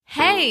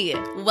Hey,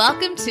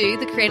 welcome to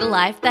the Create a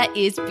Life That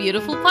Is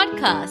Beautiful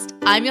podcast.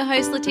 I'm your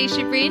host,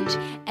 Letitia Ringe,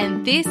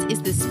 and this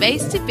is the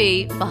space to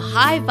be for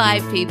high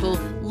vibe people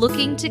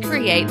looking to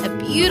create a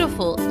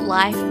beautiful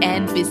life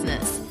and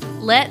business.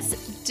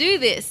 Let's do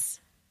this.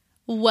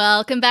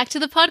 Welcome back to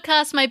the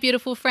podcast, my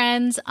beautiful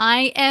friends.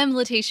 I am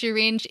Letitia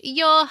Ringe,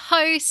 your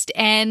host,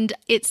 and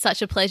it's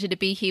such a pleasure to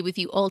be here with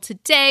you all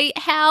today.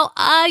 How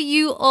are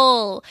you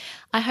all?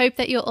 I hope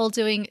that you're all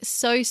doing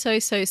so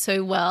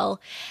well.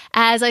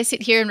 As I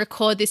sit here and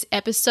record this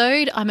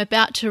episode, I'm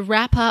about to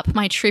wrap up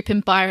my trip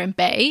in Byron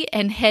Bay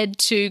and head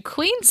to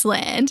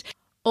Queensland.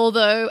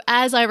 Although,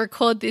 as I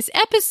record this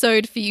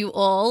episode for you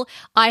all,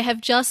 I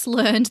have just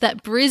learned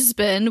that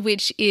Brisbane,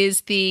 which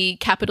is the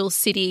capital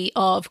city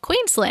of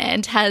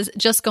Queensland, has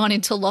just gone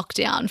into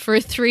lockdown for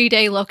a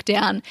 3-day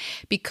lockdown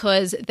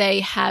because they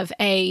have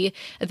the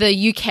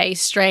UK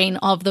strain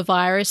of the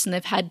virus and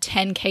they've had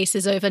 10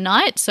 cases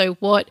overnight. So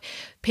what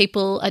the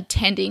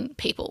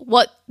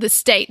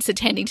states are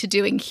tending to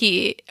doing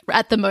here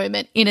at the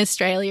moment in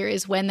Australia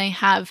is when they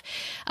have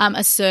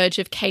a surge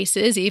of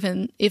cases,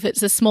 even if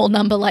it's a small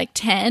number like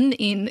 10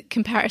 in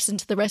comparison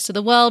to the rest of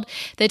the world,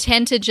 they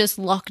tend to just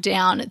lock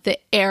down the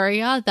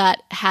area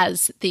that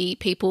has the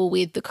people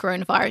with the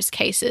coronavirus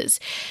cases.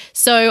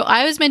 So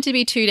I was meant to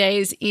be 2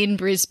 days in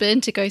Brisbane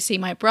to go see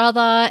my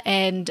brother,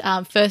 and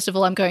first of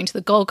all, I'm going to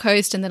the Gold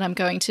Coast and then I'm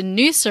going to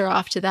Noosa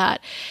after that.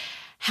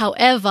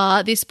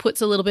 However, this puts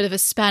a little bit of a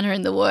spanner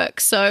in the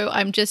works. So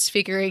I'm just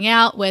figuring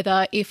out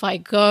whether if I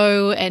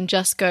go and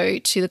just go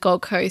to the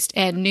Gold Coast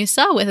and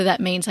Noosa, whether that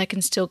means I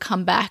can still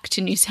come back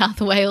to New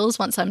South Wales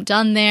once I'm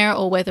done there,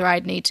 or whether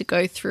I'd need to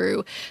go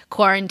through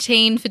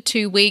quarantine for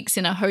 2 weeks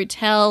in a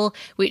hotel,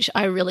 which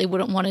I really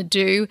wouldn't want to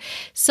do.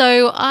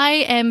 So I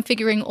am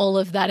figuring all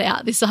of that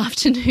out this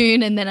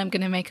afternoon, and then I'm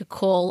going to make a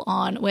call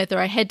on whether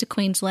I head to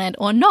Queensland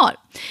or not.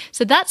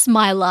 So that's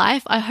my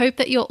life. I hope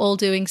that you're all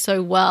doing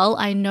so well.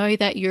 I know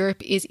that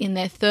Europe is in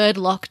their third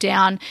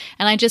lockdown,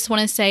 and I just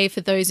want to say for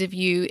those of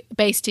you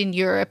based in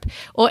Europe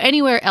or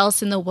anywhere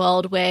else in the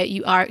world where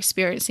you are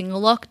experiencing a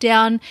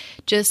lockdown,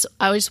 I just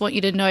want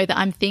you to know that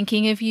I'm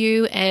thinking of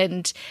you,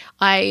 and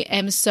I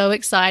am so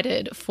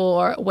excited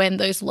for when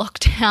those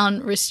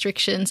lockdown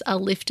restrictions are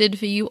lifted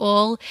for you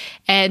all,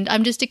 and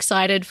I'm just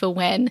excited for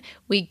when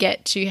we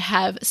get to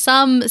have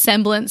some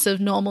semblance of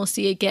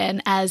normalcy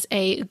again as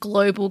a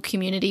global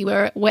community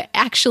where we're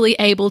actually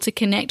able to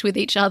connect with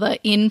each other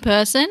in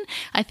person.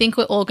 I think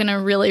we're all going to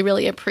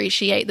really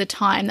appreciate the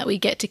time that we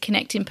get to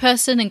connect in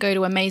person and go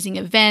to amazing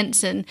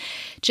events, and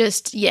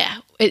just,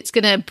 it's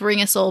going to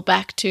bring us all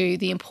back to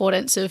the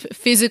importance of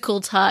physical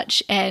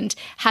touch and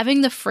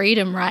having the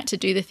freedom, right, to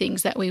do the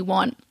things that we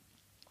want.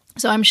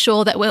 So I'm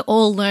sure that we're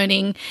all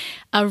learning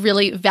a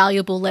really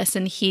valuable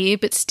lesson here,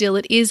 but still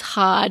it is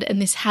hard,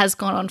 and this has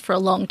gone on for a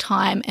long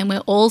time and we're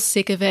all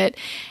sick of it.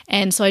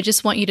 And so I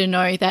just want you to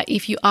know that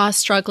if you are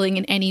struggling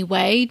in any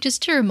way,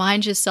 just to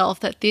remind yourself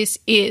that this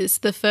is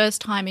the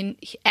first time in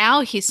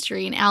our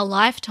history, in our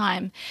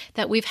lifetime,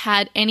 that we've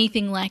had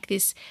anything like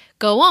this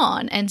go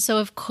on. And so,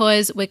 of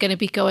course, we're going to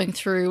be going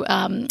through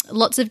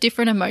lots of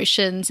different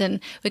emotions, and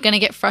we're going to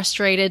get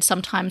frustrated,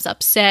 sometimes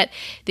upset.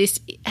 This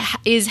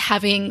is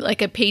having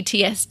like a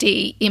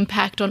PTSD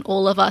impact on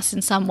all of us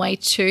in some way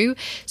too.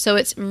 So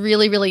it's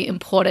really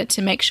important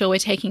to make sure we're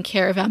taking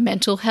care of our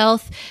mental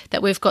health,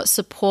 that we've got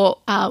support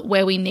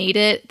where we need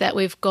it, that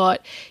we've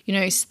got,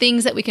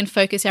 things that we can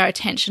focus our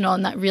attention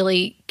on that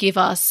really give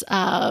us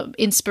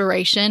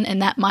inspiration.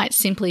 And that might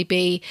simply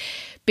be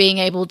being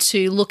able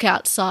to look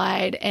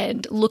outside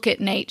and look at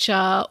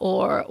nature,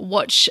 or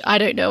watch, a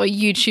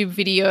YouTube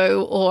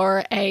video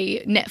or a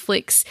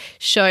Netflix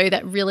show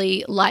that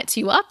really lights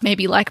you up,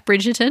 maybe like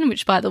Bridgerton,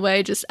 which, by the way,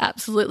 I just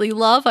absolutely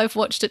love. I've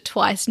watched it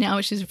twice now,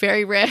 which is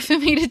very rare for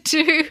me to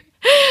do,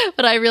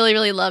 but I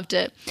really loved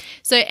it.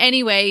 So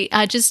anyway,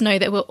 just know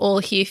that we're all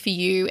here for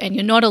you and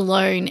you're not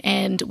alone,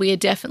 and we are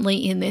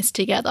definitely in this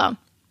together.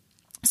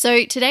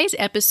 So today's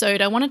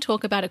episode, I want to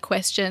talk about a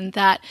question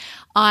that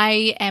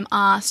I am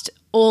asked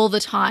all the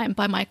time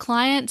by my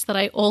clients, that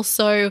I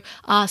also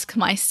ask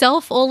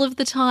myself all of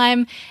the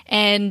time,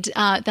 and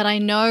that I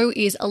know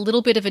is a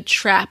little bit of a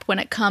trap when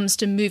it comes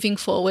to moving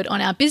forward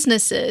on our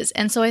businesses.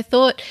 And so I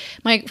thought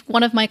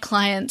one of my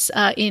clients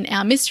in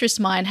our Mistress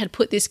Mind had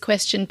put this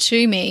question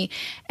to me,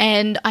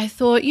 and I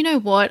thought, you know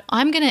what,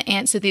 I'm going to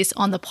answer this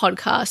on the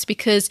podcast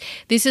because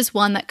this is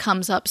one that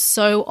comes up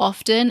so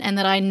often and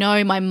that I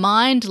know my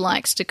mind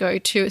likes to go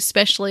to,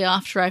 especially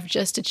after I've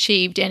just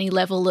achieved any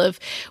level of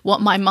what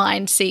my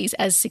mind sees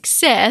as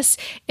success.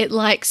 It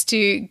likes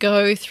to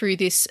go through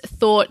this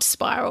thought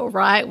spiral,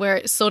 right, where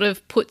it sort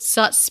of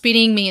starts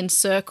spinning me in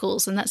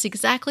circles. And that's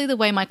exactly the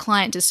way my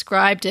client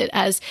described it,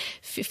 as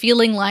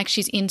feeling like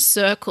she's in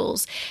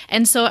circles.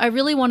 And so I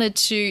really wanted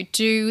to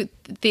do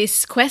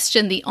this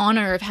question the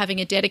honor of having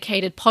a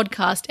dedicated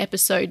podcast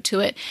episode to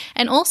it,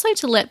 and also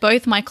to let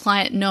both my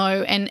client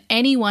know and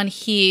anyone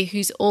here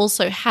who's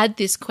also had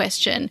this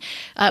question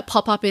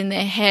pop up in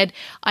their head.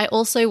 I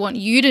also want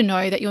you to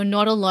know that you're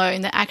not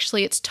alone, that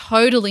actually it's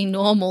totally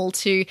normal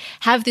to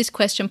have this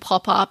question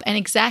pop up, and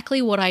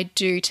exactly what I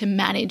do to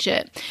manage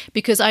it,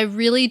 because I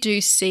really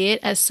do see it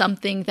as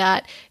something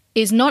that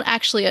is not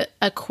actually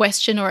a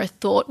question or a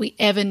thought we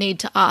ever need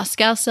to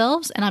ask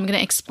ourselves, and I'm going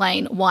to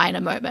explain why in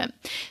a moment.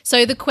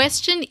 So the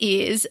question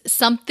is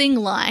something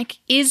like,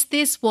 is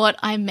this what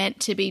I meant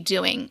to be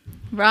doing?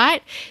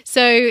 Right?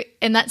 So,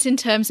 and that's in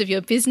terms of your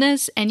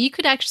business, and you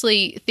could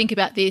actually think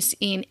about this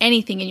in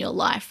anything in your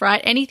life,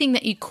 right? Anything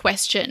that you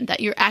question that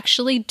you're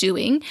actually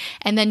doing,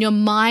 and then your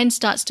mind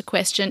starts to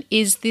question,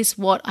 is this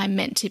what I'm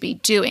meant to be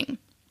doing?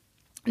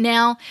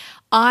 Now,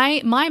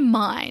 my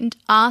mind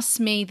asks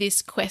me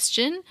this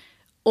question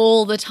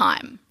all the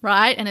time,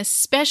 right? And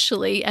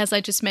especially, as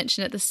I just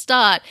mentioned at the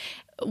start,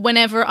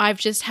 whenever I've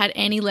just had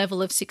any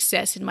level of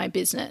success in my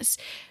business.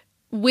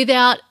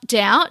 Without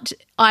doubt,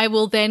 I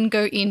will then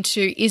go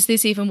into, is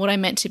this even what I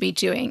meant to be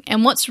doing?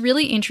 And what's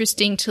really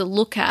interesting to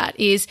look at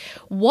is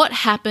what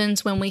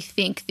happens when we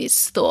think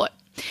this thought.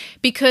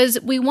 Because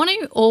we want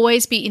to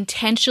always be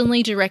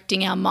intentionally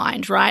directing our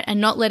mind, right?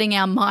 And not letting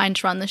our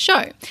mind run the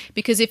show.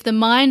 Because if the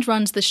mind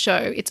runs the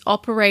show, it's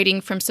operating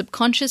from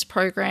subconscious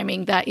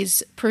programming that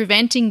is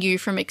preventing you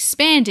from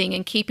expanding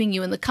and keeping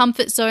you in the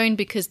comfort zone,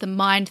 because the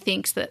mind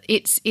thinks that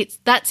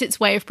that's its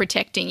way of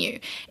protecting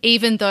you,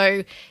 even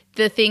though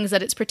the things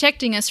that it's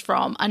protecting us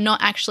from are not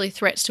actually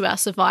threats to our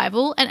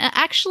survival and are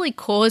actually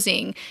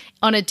causing,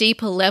 on a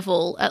deeper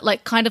level,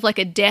 like kind of like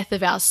a death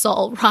of our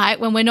soul, right?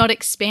 When we're not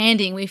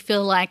expanding, we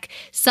feel like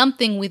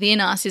something within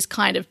us is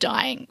kind of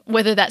dying,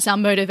 whether that's our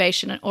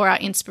motivation or our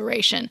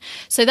inspiration.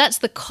 So that's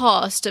the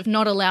cost of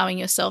not allowing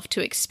yourself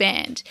to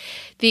expand.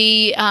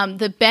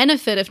 The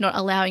benefit of not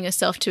allowing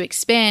yourself to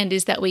expand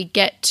is that we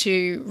get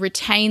to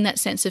retain that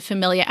sense of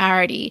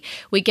familiarity.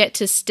 We get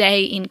to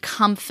stay in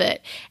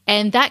comfort,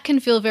 and that can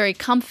feel very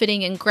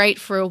comforting and great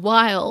for a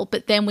while,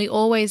 but then we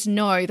always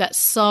know that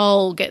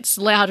soul gets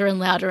louder and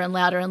louder and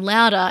louder and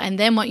louder. And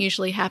then what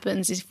usually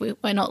happens is, if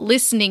we're not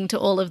listening to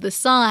all of the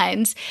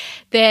signs,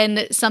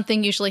 then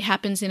something usually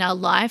happens in our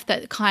life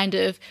that kind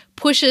of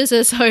pushes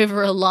us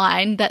over a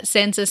line that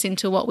sends us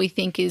into what we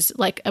think is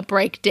like a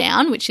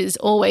breakdown, which is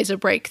always a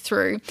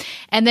breakthrough,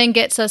 and then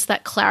gets us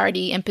that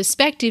clarity and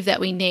perspective that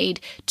we need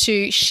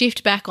to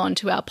shift back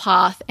onto our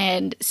path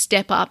and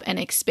step up and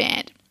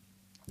expand.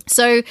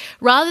 So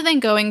rather than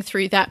going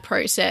through that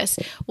process,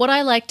 what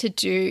I like to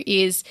do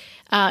is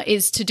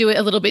to do it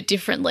a little bit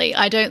differently.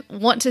 I don't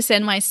want to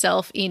send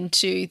myself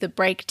into the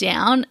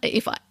breakdown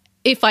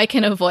if I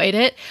can avoid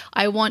it.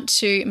 I want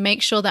to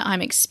make sure that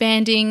I'm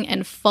expanding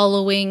and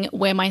following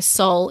where my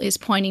soul is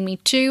pointing me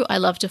to. I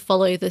love to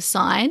follow the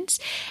signs.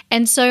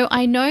 And so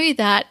I know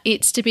that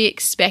it's to be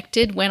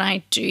expected when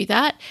I do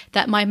that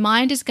my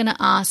mind is going to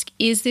ask,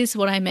 is this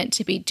what I meant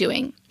to be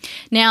doing?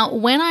 Now,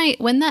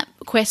 when that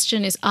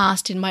question is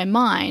asked in my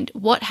mind,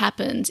 what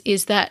happens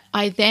is that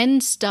I then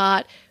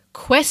start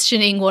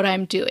questioning what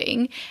I'm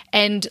doing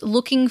and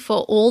looking for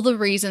all the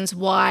reasons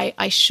why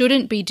I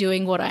shouldn't be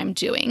doing what I'm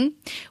doing,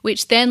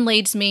 which then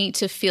leads me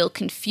to feel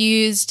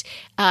confused.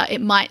 It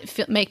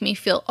might make me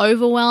feel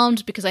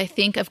overwhelmed because I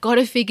think I've got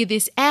to figure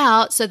this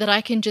out so that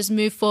I can just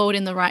move forward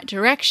in the right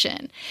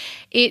direction.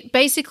 It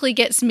basically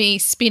gets me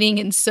spinning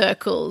in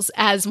circles,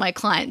 as my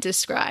client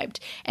described.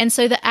 And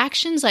so the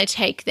actions I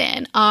take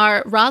then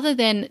are, rather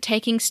than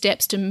taking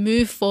steps to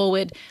move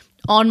forward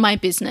on my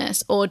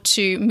business or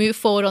to move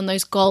forward on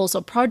those goals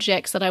or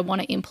projects that I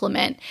want to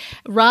implement,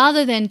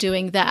 rather than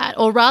doing that,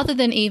 or rather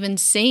than even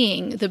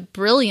seeing the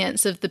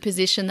brilliance of the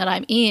position that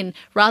I'm in,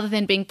 rather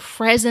than being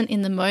present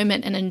in the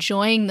moment and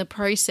enjoying the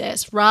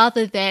process,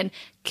 rather than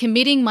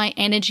committing my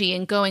energy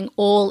and going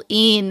all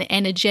in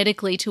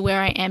energetically to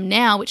where I am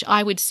now, which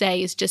I would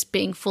say is just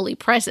being fully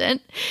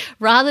present,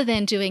 rather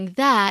than doing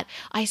that,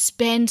 I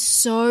spend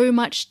so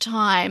much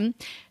time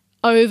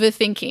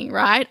overthinking,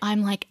 right?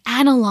 I'm like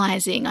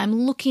analyzing, I'm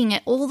looking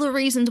at all the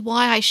reasons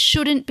why I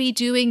shouldn't be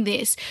doing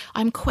this.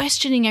 I'm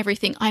questioning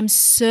everything. I'm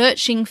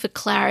searching for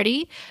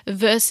clarity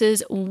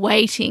versus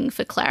waiting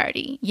for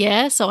clarity.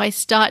 Yeah. So I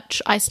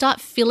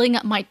start filling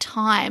up my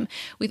time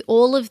with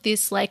all of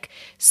this like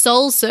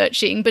soul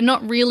searching, but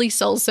not really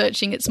soul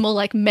searching. It's more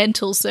like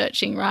mental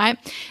searching, right?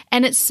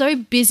 And it's so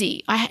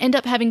busy. I end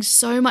up having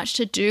so much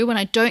to do when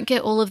I don't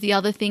get all of the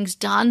other things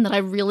done that I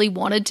really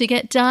wanted to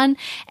get done.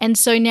 And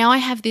so now I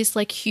have this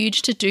like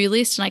huge to-do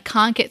list and I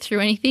can't get through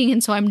anything,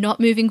 and so I'm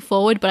not moving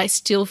forward, but I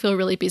still feel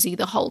really busy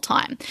the whole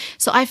time.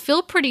 So I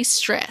feel pretty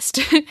stressed.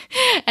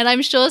 And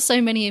I'm sure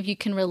so many of you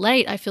can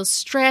relate. I feel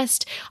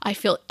stressed. I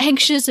feel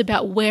anxious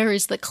about where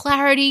is the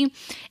clarity.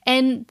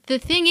 And the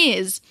thing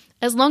is,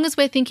 as long as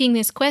we're thinking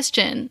this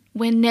question,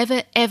 we're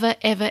never, ever,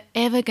 ever,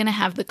 ever going to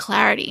have the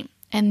clarity.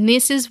 And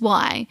this is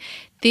why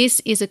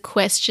this is a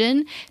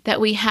question that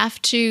we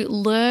have to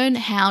learn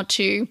how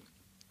to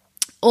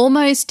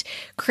almost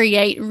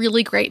create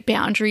really great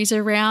boundaries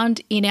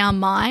around in our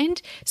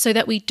mind so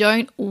that we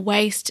don't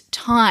waste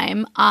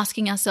time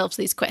asking ourselves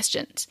these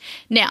questions.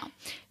 Now,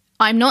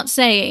 I'm not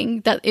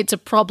saying that it's a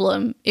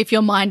problem if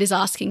your mind is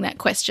asking that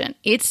question.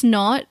 It's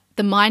not.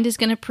 The mind is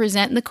going to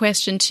present the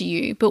question to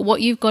you, but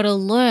what you've got to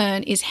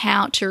learn is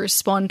how to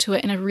respond to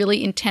it in a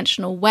really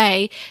intentional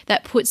way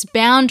that puts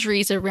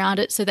boundaries around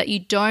it so that you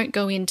don't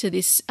go into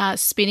this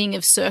spinning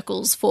of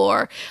circles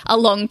for a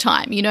long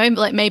time. You know,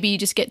 like maybe you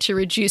just get to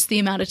reduce the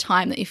amount of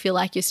time that you feel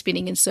like you're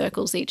spinning in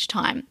circles each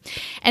time.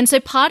 And so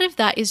part of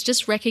that is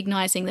just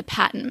recognizing the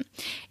pattern.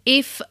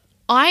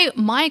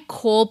 My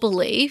core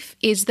belief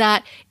is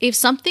that if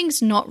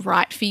something's not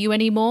right for you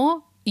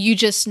anymore, you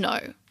just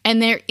know. And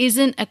there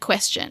isn't a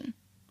question,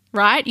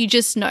 right? You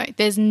just know.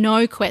 There's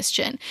no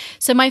question.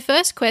 So my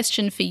first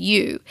question for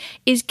you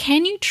is,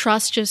 can you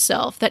trust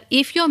yourself that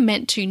if you're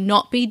meant to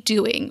not be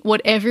doing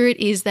whatever it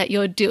is that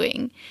you're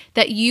doing,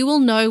 that you will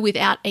know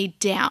without a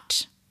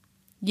doubt?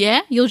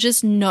 Yeah, you'll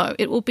just know.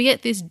 It will be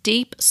at this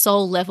deep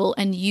soul level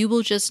and you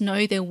will just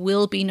know there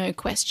will be no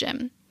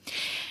question.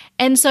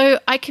 And so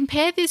I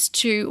compare this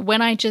to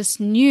when I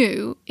just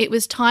knew it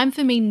was time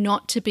for me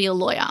not to be a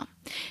lawyer.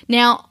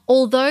 Now,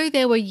 although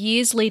there were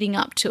years leading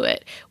up to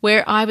it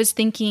where I was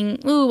thinking,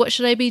 ooh, what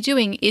should I be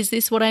doing? Is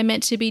this what I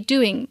meant to be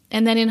doing?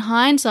 And then in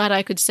hindsight,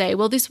 I could say,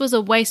 well, this was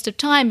a waste of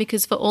time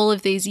because for all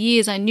of these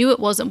years, I knew it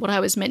wasn't what I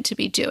was meant to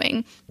be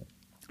doing,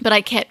 but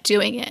I kept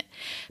doing it.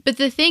 But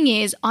the thing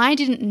is, I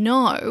didn't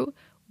know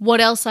what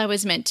else I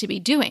was meant to be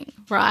doing,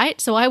 right?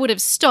 So I would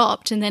have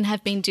stopped and then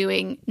have been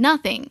doing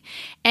nothing.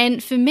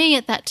 And for me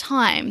at that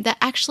time, that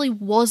actually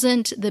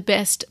wasn't the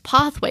best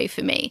pathway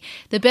for me.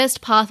 The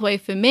best pathway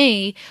for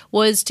me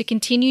was to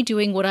continue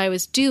doing what I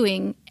was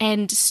doing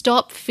and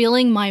stop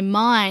filling my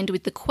mind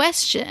with the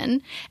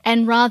question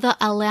and rather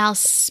allow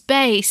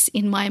space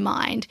in my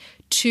mind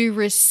to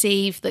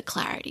receive the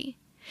clarity.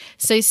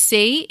 So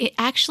see, it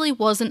actually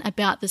wasn't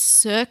about the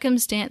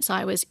circumstance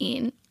I was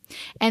in.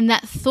 And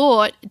that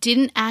thought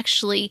didn't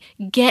actually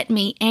get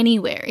me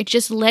anywhere. It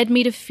just led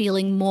me to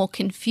feeling more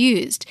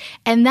confused.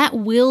 And that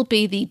will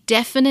be the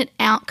definite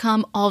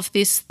outcome of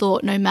this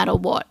thought no matter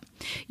what.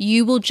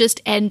 You will just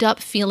end up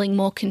feeling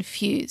more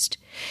confused.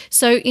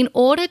 So in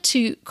order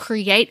to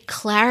create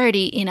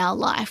clarity in our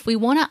life, we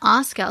want to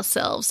ask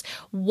ourselves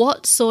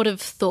what sort of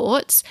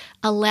thoughts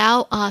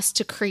allow us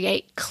to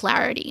create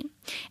clarity.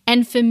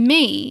 And for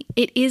me,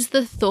 it is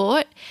the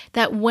thought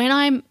that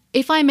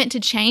if I'm meant to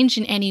change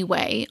in any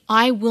way,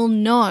 I will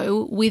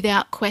know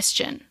without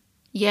question.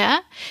 Yeah?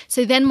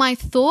 So then my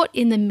thought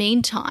in the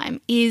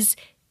meantime is,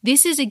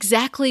 this is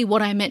exactly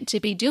what I meant to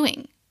be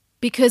doing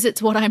because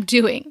it's what I'm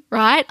doing,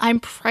 right? I'm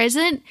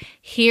present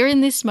here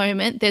in this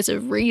moment. There's a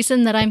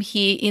reason that I'm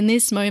here in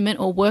this moment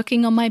or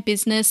working on my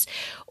business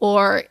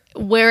or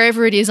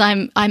wherever it is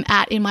I'm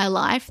at in my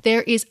life.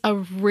 There is a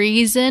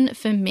reason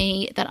for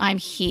me that I'm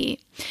here.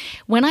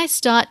 When I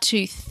start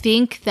to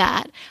think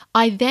that,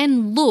 I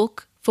then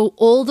look for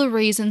all the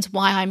reasons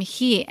why I'm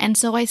here. And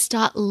so I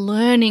start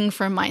learning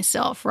from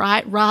myself,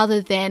 right?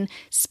 Rather than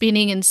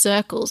spinning in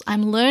circles.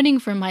 I'm learning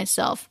from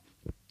myself.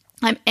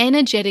 I'm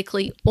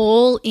energetically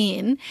all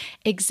in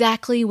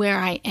exactly where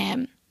I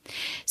am.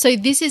 So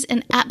this is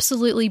an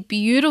absolutely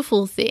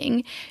beautiful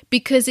thing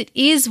because it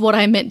is what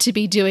I'm meant to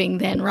be doing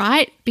then,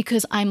 right?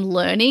 Because I'm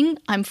learning,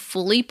 I'm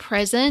fully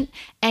present,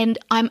 and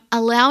I'm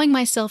allowing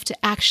myself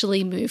to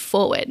actually move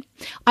forward.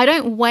 I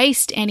don't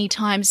waste any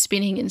time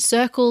spinning in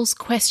circles,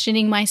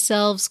 questioning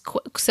myself,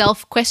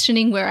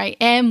 self-questioning where I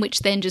am, which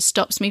then just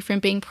stops me from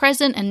being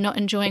present and not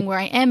enjoying where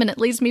I am, and it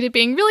leads me to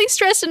being really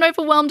stressed and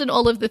overwhelmed and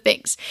all of the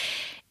things.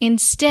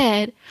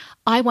 Instead,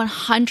 I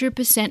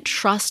 100%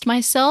 trust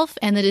myself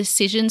and the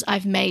decisions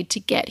I've made to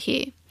get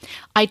here.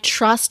 I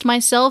trust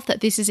myself that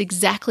this is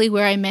exactly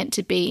where I'm meant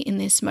to be in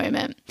this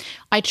moment.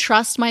 I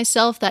trust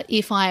myself that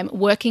if I'm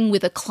working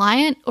with a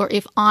client or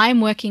if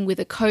I'm working with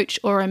a coach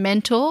or a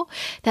mentor,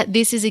 that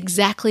this is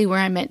exactly where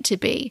I'm meant to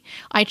be.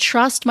 I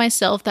trust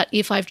myself that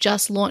if I've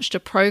just launched a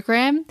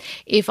program,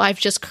 if I've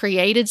just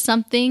created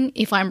something,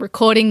 if I'm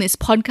recording this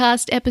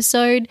podcast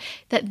episode,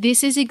 that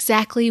this is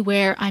exactly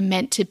where I'm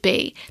meant to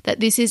be, that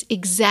this is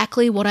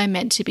exactly what I'm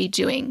meant to be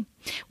doing.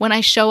 When I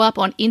show up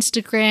on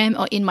Instagram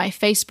or in my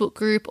Facebook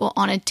group or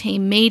on a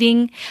team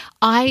meeting,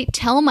 I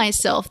tell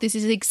myself this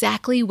is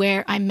exactly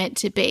where I'm meant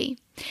to be.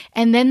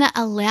 And then that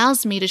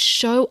allows me to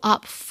show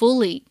up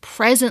fully,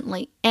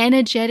 presently,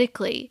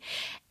 energetically.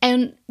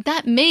 And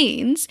that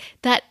means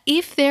that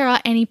if there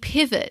are any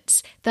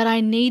pivots that I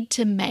need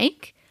to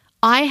make,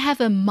 I have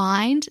a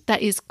mind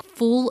that is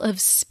full of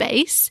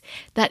space,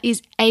 that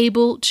is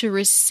able to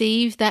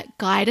receive that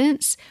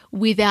guidance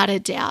without a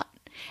doubt.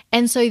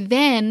 And so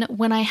then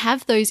when I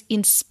have those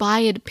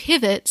inspired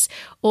pivots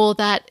or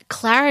that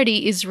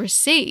clarity is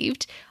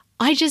received,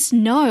 I just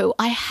know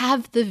I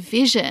have the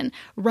vision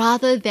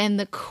rather than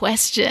the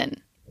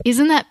question.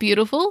 Isn't that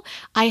beautiful?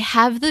 I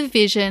have the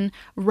vision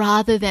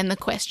rather than the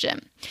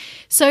question.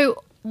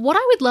 So what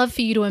I would love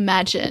for you to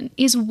imagine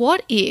is,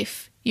 what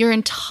if your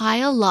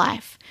entire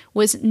life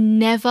was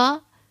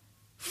never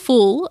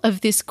full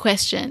of this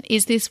question,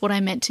 is this what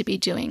I'm meant to be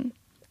doing?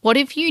 What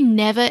if you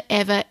never,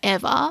 ever,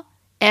 ever,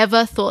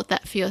 ever thought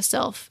that for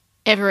yourself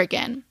ever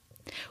again?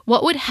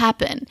 What would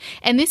happen?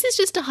 And this is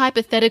just a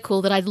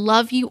hypothetical that I'd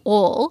love you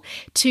all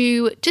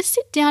to just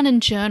sit down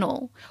and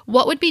journal.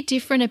 What would be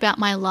different about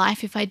my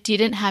life if I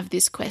didn't have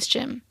this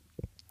question?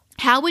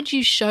 How would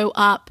you show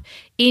up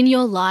in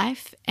your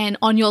life and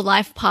on your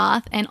life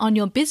path and on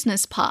your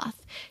business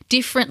path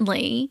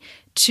differently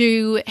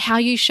to how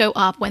you show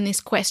up when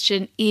this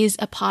question is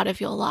a part of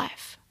your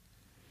life?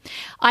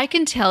 I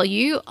can tell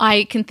you,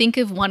 I can think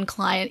of one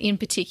client in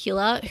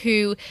particular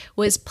who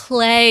was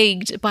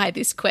plagued by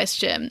this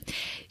question.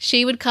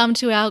 She would come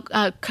to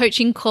our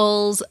coaching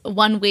calls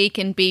one week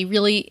and be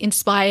really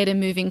inspired and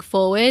moving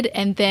forward.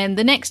 And then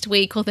the next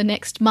week or the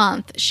next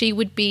month, she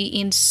would be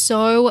in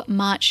so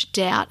much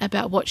doubt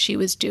about what she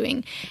was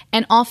doing.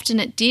 And often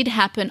it did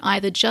happen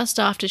either just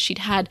after she'd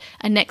had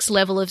a next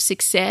level of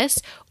success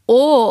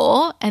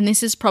or, and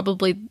this is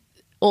probably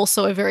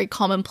also a very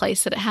common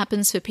place that it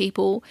happens for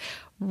people,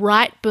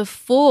 right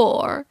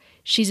before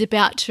she's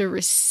about to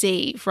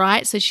receive,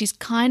 right? So she's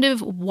kind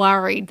of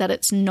worried that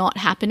it's not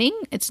happening.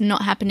 It's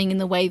not happening in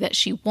the way that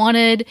she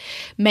wanted.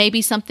 Maybe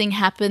something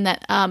happened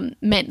that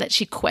meant that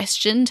she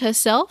questioned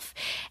herself.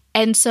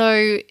 And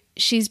so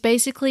she's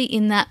basically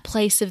in that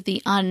place of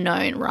the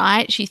unknown,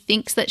 right? She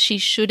thinks that she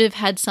should have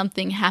had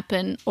something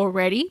happen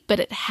already, but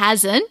it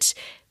hasn't.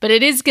 But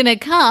it is going to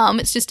come.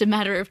 It's just a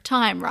matter of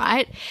time,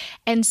 right?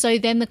 And so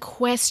then the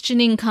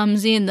questioning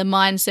comes in. The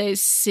mind says,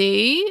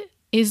 see,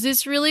 is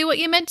this really what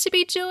you're meant to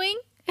be doing?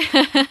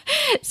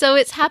 So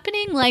it's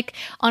happening like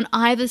on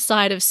either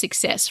side of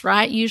success,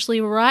 right? Usually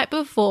right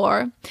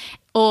before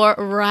or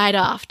right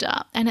after.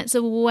 And it's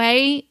a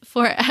way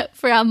for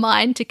our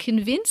mind to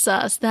convince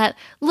us that,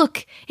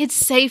 look, it's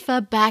safer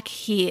back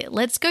here.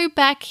 Let's go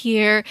back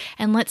here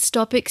and let's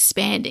stop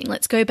expanding.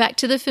 Let's go back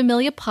to the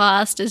familiar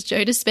past, as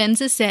Joe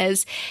Dispenza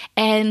says,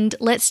 and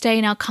let's stay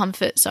in our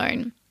comfort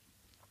zone.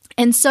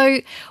 And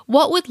so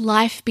what would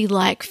life be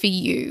like for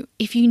you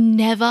if you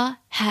never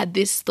had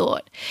this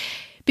thought?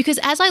 Because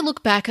as I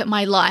look back at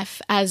my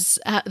life as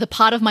the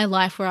part of my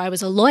life where I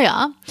was a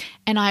lawyer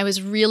and I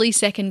was really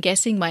second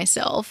guessing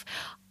myself,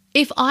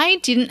 if I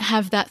didn't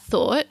have that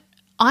thought,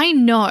 I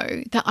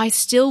know that I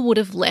still would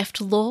have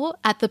left law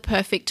at the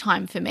perfect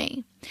time for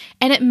me.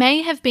 And it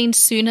may have been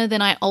sooner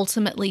than I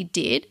ultimately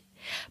did.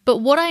 But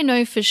what I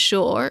know for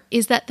sure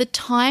is that the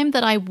time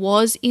that I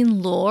was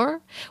in law,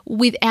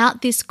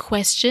 without this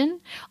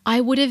question,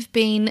 I would have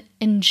been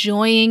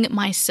enjoying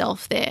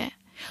myself there.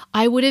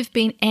 I would have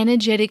been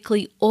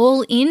energetically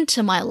all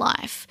into my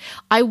life.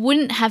 I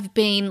wouldn't have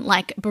been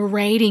like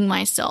berating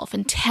myself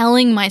and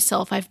telling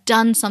myself I've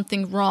done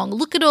something wrong.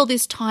 Look at all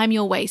this time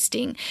you're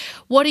wasting.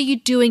 What are you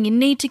doing? You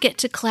need to get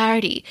to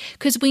clarity.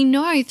 Because we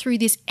know through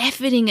this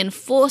efforting and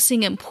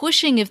forcing and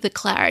pushing of the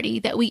clarity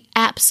that we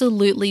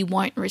absolutely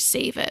won't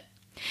receive it.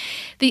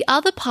 The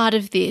other part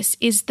of this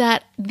is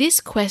that this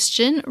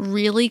question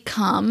really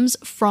comes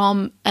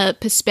from a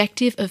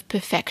perspective of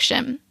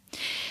perfection.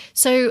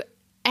 So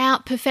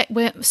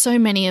so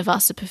many of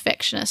us are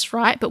perfectionists,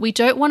 right? But we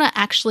don't want to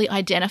actually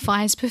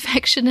identify as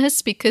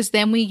perfectionists because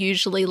then we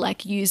usually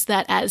use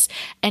that as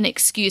an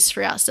excuse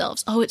for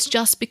ourselves. Oh, it's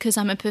just because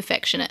I'm a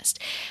perfectionist.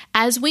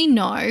 As we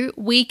know,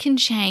 we can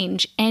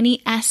change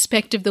any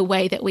aspect of the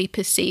way that we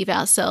perceive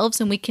ourselves,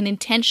 and we can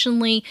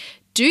intentionally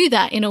do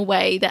that in a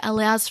way that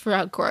allows for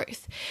our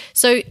growth.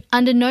 So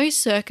under no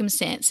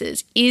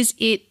circumstances is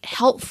it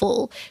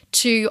helpful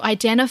to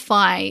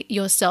identify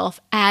yourself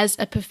as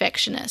a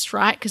perfectionist,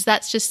 right? Because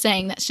that's just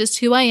saying that's just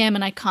who I am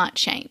and I can't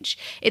change.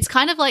 It's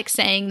kind of like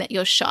saying that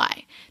you're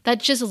shy.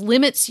 That just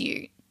limits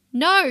you.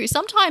 No,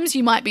 sometimes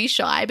you might be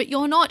shy, but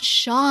you're not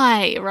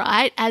shy,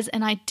 right? As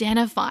an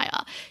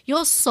identifier.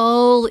 Your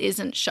soul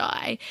isn't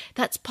shy.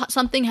 That's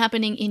something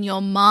happening in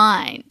your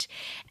mind.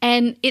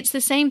 And it's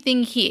the same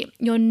thing here.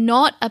 You're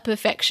not a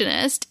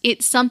perfectionist.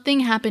 It's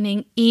something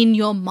happening in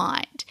your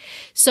mind.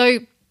 So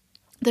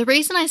the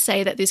reason I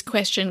say that this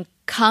question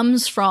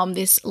comes from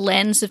this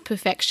lens of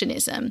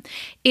perfectionism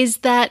is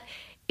that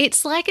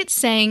it's like it's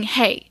saying,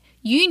 hey,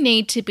 you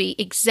need to be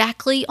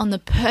exactly on the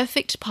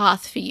perfect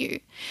path for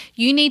you.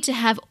 You need to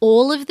have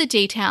all of the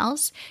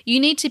details. You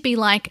need to be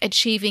like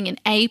achieving an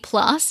A+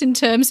 in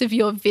terms of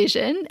your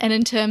vision and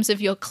in terms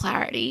of your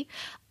clarity.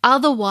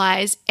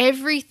 Otherwise,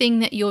 everything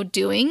that you're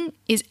doing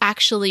is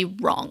actually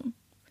wrong.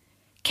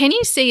 Can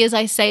you see as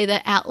I say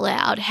that out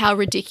loud how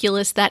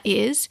ridiculous that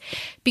is?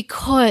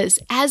 Because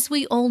as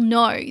we all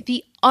know,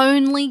 the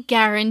only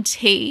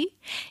guarantee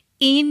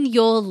in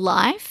your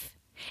life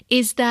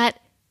is that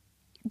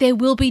there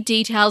will be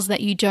details that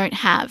you don't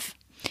have.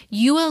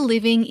 You are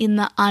living in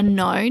the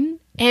unknown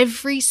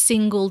every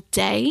single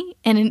day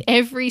and in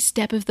every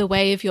step of the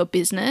way of your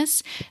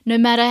business, no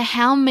matter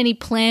how many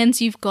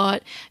plans you've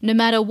got, no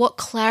matter what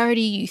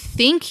clarity you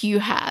think you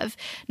have,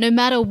 no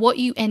matter what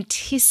you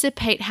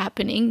anticipate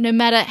happening, no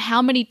matter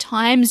how many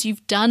times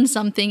you've done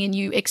something and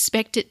you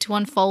expect it to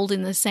unfold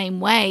in the same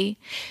way,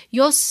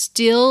 you're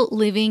still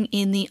living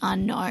in the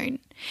unknown.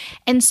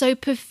 And so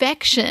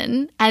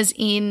perfection, as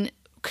in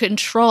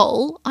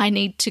control, I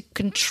need to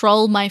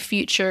control my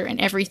future and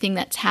everything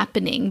that's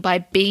happening by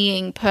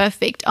being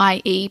perfect,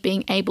 i.e.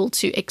 being able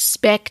to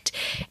expect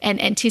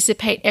and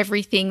anticipate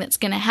everything that's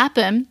going to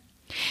happen,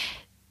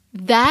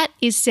 that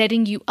is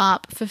setting you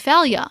up for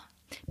failure,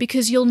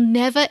 because you'll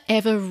never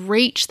ever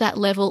reach that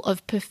level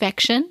of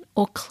perfection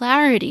or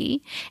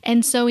clarity.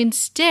 And so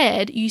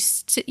instead you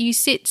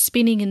sit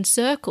spinning in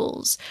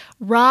circles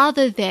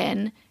rather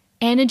than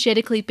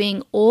energetically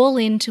being all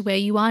into where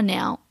you are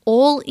now,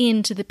 all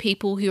into the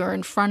people who are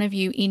in front of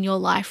you in your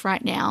life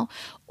right now,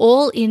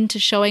 all into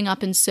showing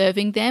up and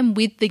serving them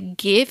with the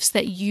gifts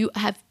that you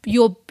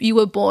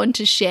were born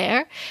to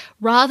share,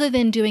 rather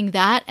than doing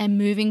that and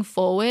moving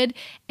forward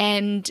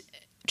and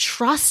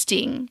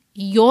trusting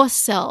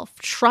yourself,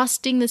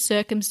 trusting the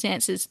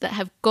circumstances that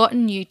have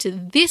gotten you to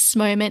this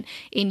moment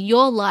in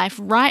your life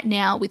right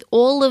now with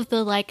all of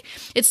the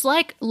it's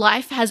like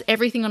life has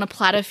everything on a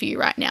platter for you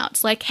right now.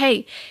 It's like,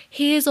 hey,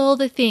 here's all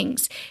the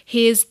things.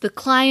 Here's the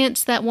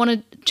clients that want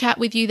to chat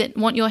with you, that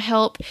want your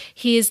help.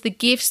 Here's the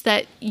gifts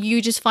that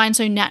you just find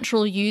so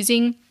natural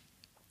using.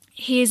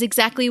 Here's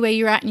exactly where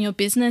you're at in your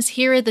business.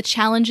 Here are the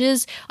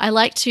challenges. I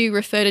like to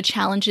refer to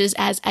challenges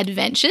as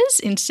adventures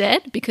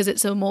instead, because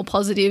it's a more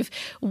positive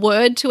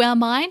word to our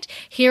mind.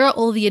 Here are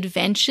all the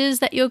adventures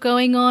that you're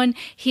going on.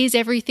 Here's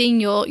everything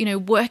you're,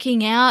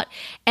 working out.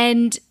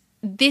 And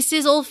this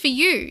is all for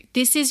you.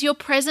 This is your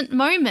present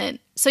moment.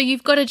 So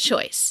you've got a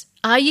choice.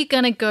 Are you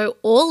going to go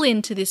all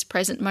into this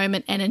present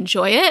moment and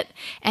enjoy it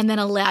and then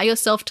allow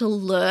yourself to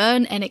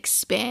learn and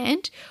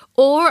expand?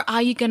 Or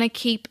are you going to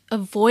keep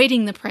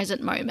avoiding the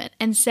present moment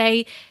and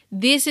say,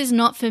 this is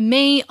not for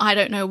me, I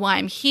don't know why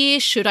I'm here,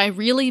 should I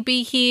really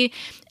be here?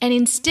 And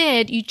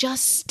instead, you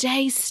just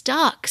stay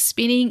stuck,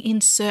 spinning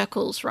in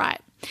circles,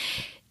 right?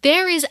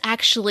 There is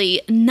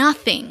actually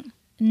nothing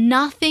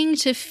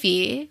to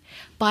fear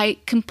by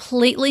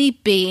completely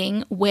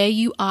being where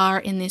you are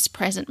in this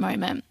present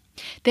moment.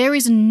 There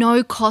is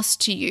no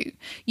cost to you.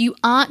 You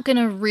aren't going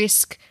to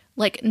risk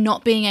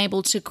not being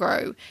able to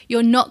grow.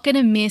 You're not going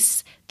to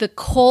miss the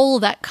call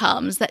that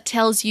comes that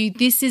tells you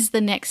this is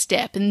the next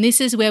step and this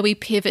is where we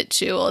pivot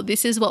to, or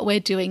this is what we're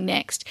doing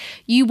next.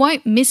 You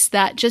won't miss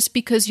that just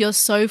because you're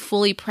so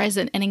fully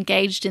present and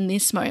engaged in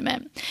this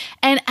moment.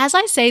 And as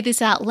I say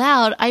this out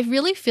loud, I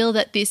really feel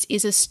that this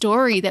is a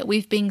story that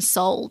we've been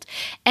sold.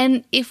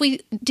 And if we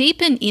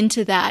deepen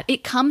into that,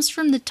 it comes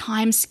from the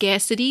time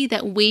scarcity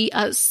that we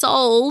are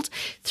sold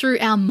through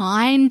our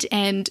mind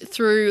and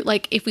through,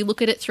 if we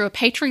look at it through a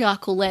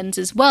patriarchal lens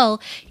as well,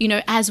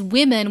 as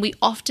women, we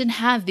often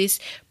have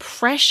this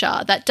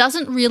pressure that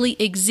doesn't really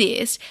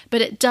exist, but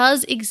it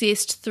does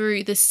exist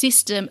through the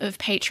system of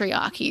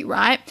patriarchy,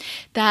 right?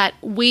 That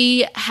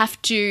we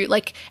have to,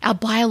 our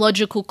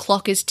biological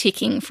clock is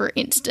ticking, for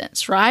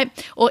instance, right?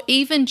 Or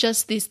even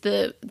just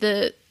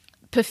the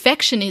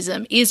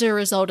perfectionism is a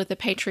result of the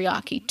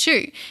patriarchy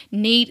too.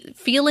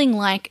 Feeling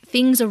like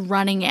things are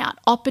running out,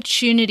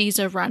 opportunities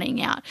are running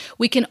out.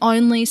 We can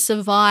only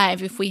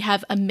survive if we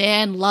have a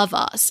man love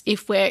us,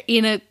 if we're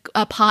in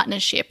a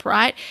partnership,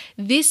 right?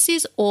 This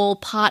is all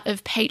part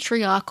of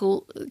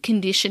patriarchal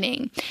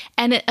conditioning,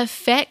 and it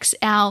affects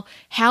how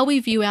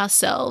we view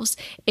ourselves.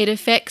 It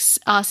affects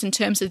us in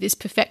terms of this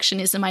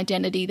perfectionism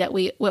identity that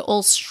we're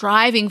all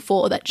striving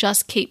for that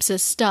just keeps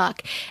us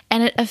stuck,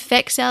 and it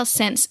affects our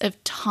sense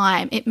of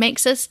time. It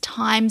makes us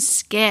time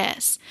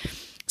scarce.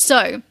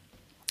 So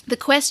the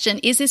question,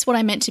 is this what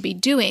I meant to be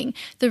doing?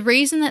 The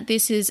reason that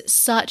this is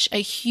such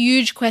a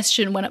huge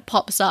question when it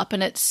pops up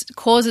and it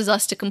causes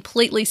us to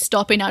completely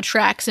stop in our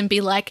tracks and be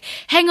like,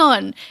 hang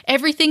on,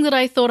 everything that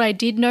I thought I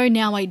did know,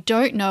 now I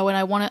don't know, and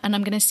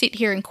I'm going to sit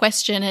here and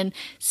question and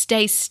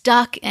stay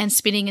stuck and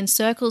spinning in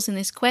circles in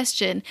this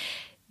question.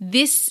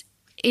 This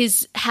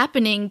is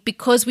happening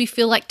because we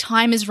feel like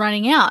time is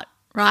running out.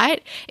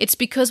 Right? It's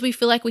because we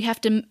feel like we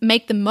have to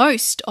make the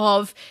most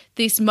of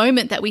this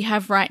moment that we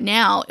have right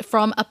now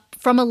from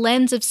a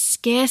lens of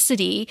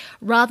scarcity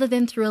rather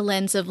than through a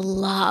lens of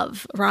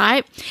love,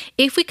 right?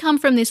 If we come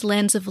from this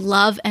lens of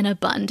love and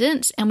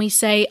abundance and we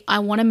say, I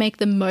want to make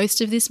the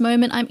most of this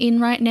moment I'm in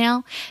right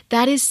now,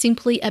 that is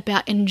simply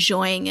about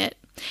enjoying it.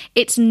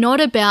 It's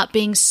not about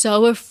being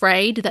so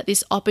afraid that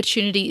this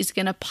opportunity is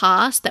going to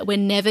pass, that we're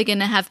never going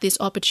to have this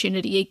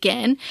opportunity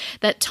again,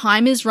 that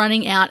time is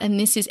running out and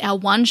this is our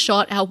one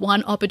shot, our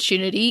one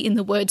opportunity, in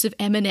the words of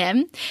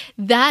Eminem.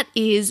 That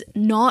is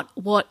not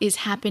what is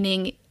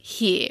happening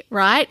here,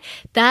 right?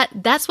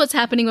 That's what's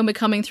happening when we're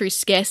coming through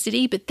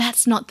scarcity, but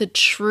that's not the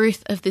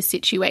truth of the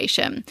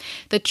situation.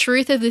 The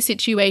truth of the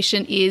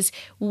situation is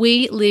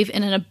we live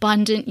in an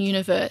abundant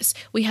universe.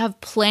 We have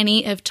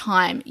plenty of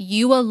time.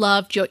 You are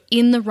loved. You're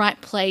in the right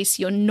place.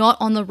 You're not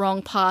on the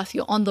wrong path.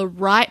 You're on the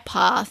right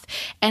path,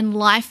 and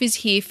life is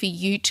here for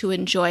you to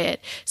enjoy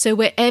it. So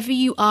wherever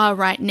you are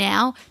right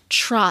now,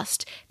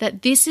 trust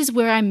that this is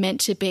where I'm meant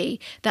to be,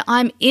 that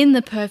I'm in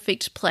the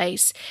perfect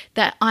place,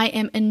 that I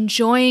am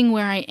enjoying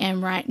where I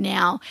am right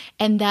now,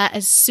 and that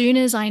as soon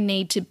as I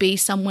need to be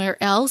somewhere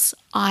else,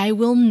 I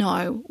will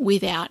know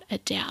without a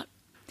doubt.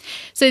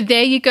 So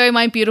there you go,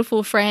 my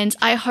beautiful friends.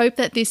 I hope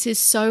that this is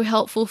so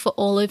helpful for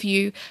all of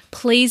you.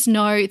 Please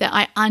know that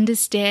I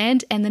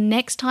understand, and the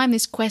next time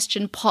this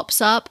question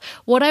pops up,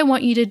 what I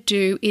want you to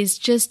do is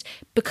just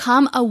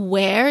become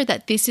aware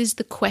that this is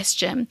the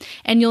question.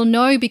 And you'll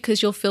know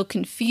because you'll feel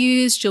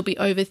confused, you'll be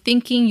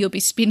overthinking, you'll be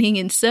spinning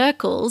in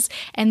circles,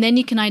 and then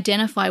you can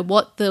identify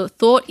what the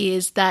thought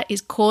is that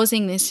is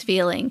causing this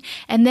feeling.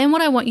 And then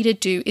what I want you to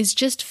do is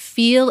just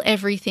feel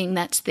everything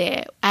that's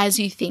there as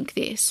you think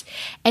this.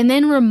 And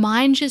then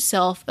remind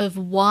yourself of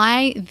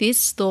why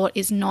this thought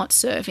is not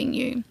serving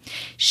you.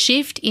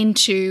 Shift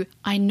into,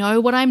 I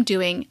know what I'm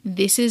doing.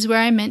 This is where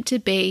I'm meant to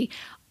be.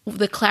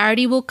 The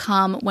clarity will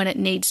come when it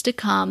needs to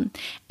come.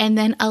 And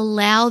then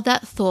allow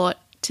that thought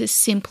to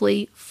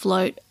simply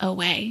float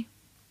away.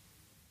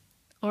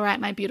 All right,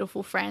 my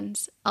beautiful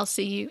friends. I'll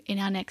see you in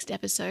our next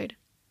episode.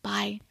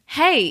 Bye.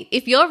 Hey,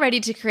 if you're ready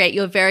to create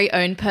your very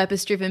own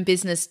purpose-driven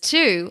business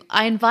too,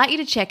 I invite you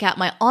to check out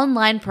my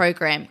online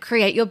program,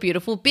 Create Your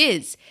Beautiful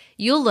Biz.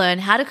 You'll learn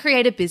how to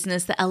create a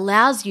business that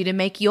allows you to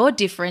make your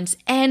difference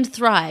and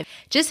thrive.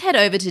 Just head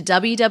over to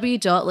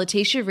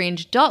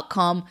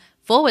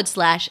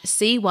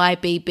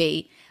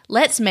www.letitiaringe.com/CYBB.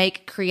 Let's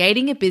make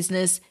creating a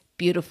business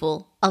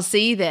beautiful. I'll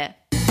see you there.